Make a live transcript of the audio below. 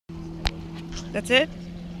That's it?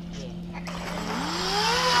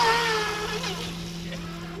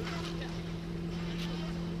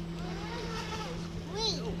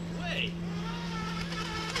 No way.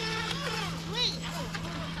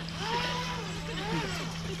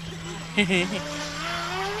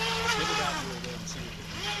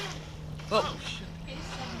 Oh.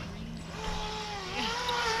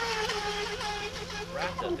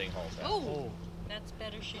 Wrap that thing whole time. Oh, that's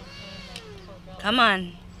better champagne than Corbel. Come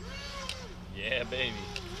on. Yeah, baby.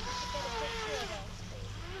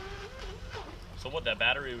 So what, that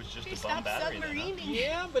battery was just a bum battery then, huh?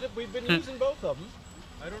 Yeah, but if we've been using both of them.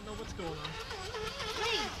 I don't know what's going on.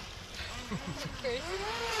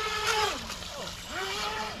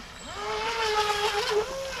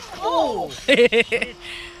 Oh!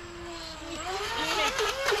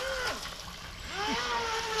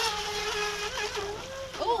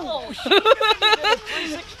 Oh!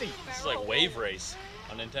 360. This is like Wave Race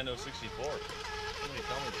on Nintendo 64. Somebody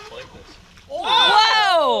tell me to play this.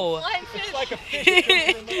 Whoa! It's like a fish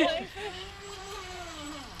jumping in the water.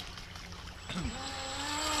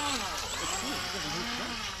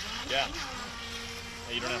 Yeah.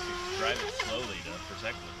 Hey, you don't have to drive it slowly to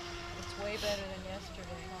protect it. It's way better than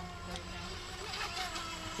yesterday, huh? Right now.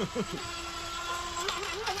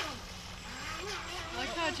 I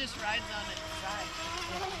like how it just rides on its side.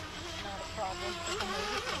 Not a problem for the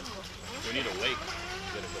motorcycle. We need a wake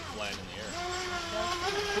to get it flying in the air.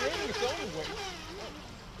 It's creating its own weight.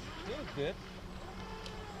 A little bit.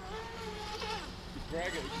 You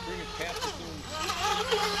drag it, you bring it past its own.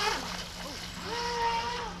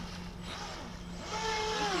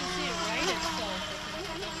 You can see it right itself.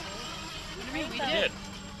 What do you mean? We We did. did.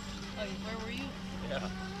 Oh, where were you? Yeah.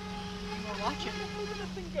 You were watching. Look at that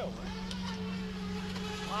thing go, right?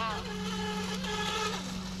 Wow.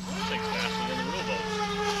 This thing's faster than the real boats.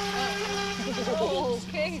 Oh,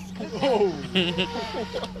 okay. Oh!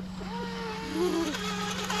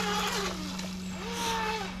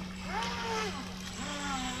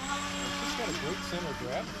 It's got a great center of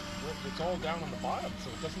gravity. It's all down on the bottom, so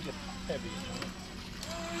it doesn't get heavy. You know?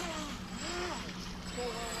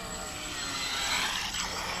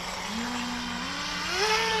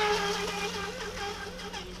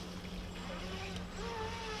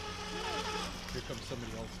 Here comes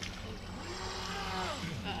somebody else.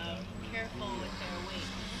 Careful with their weight.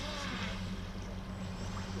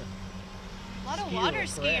 A lot of water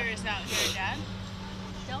skiers out here, Dad.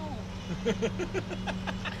 Don't.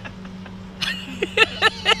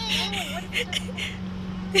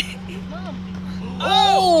 Mom.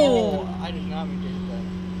 Oh! I did not mean to do that.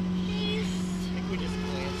 I think we just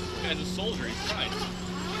glanced. This guy's a soldier, he's trying.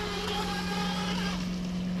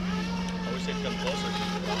 I wish they'd come closer to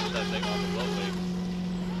launch that thing off the boat wake.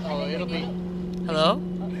 Oh, it'll be. Hello?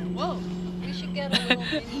 Whoa. We should get a little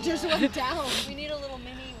mini. Just went down. We need a little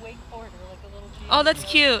mini wakeboard or like a little G. Oh, that's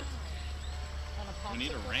cute. On a We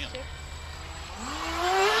need a popsicle ramp. stick.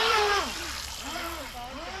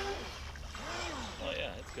 Oh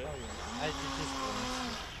yeah, it's good. I just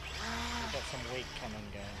glanced. Got some weight coming,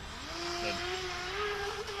 guys.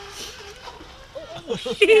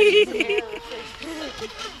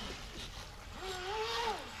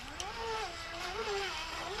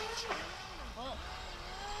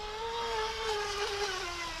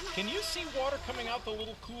 Can you see water coming out the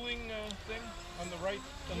little cooling thing on the right,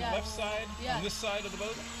 on Yeah. the left side, Yeah. on this side of the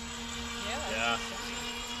boat? Yeah.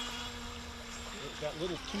 That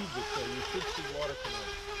little tube that's there, you should see water come out.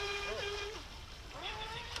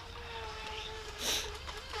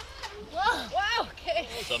 Whoa! Wow! Okay.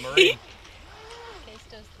 Submarine. Case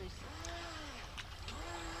does 360.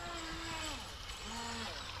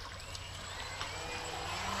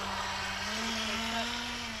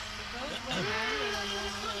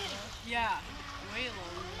 Yeah. Way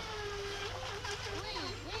low.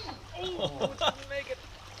 Oh, didn't make it.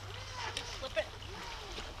 Flip it.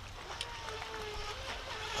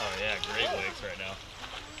 Oh yeah, great wakes right now.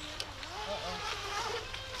 Uh-oh.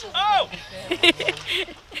 Oh!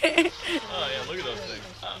 Oh yeah, look at those things.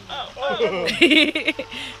 Oh.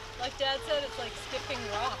 Like Dad said, it's like skipping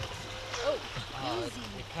rocks. Oh,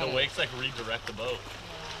 The wakes like redirect the boat.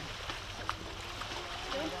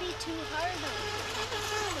 don't be too hard on it.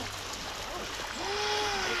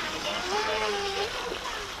 The launch is right under the boat.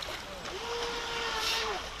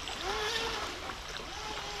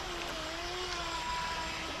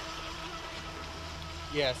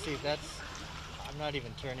 Yeah, see, that's. I'm not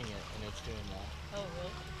even turning it, and it's doing that. Oh,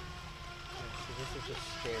 really? Yeah, see, this is just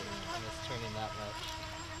straight, and it's turning that much.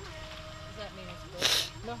 Does that mean it's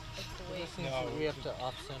broken? No. It's the It weight. just means that we have to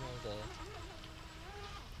off-center the.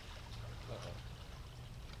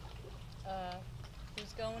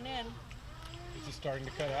 Who's going in? Is it starting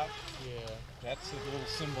to cut out? Yeah. That's a little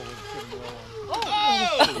symbol of getting rolling.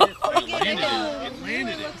 Oh! It landed it. It It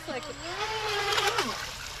landed it. looks like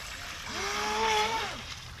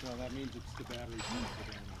Well, that means it's the battery sensitive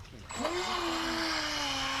thing.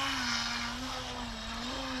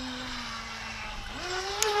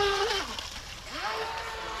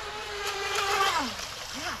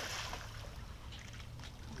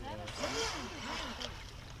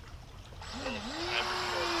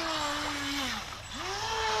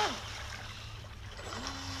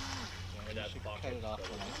 And that's Cut pocket. it off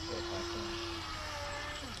when I put it back in.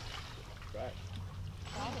 Right.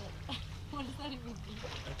 Try it. What does that even mean?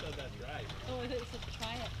 I thought that's right. Oh, it said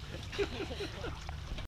try it.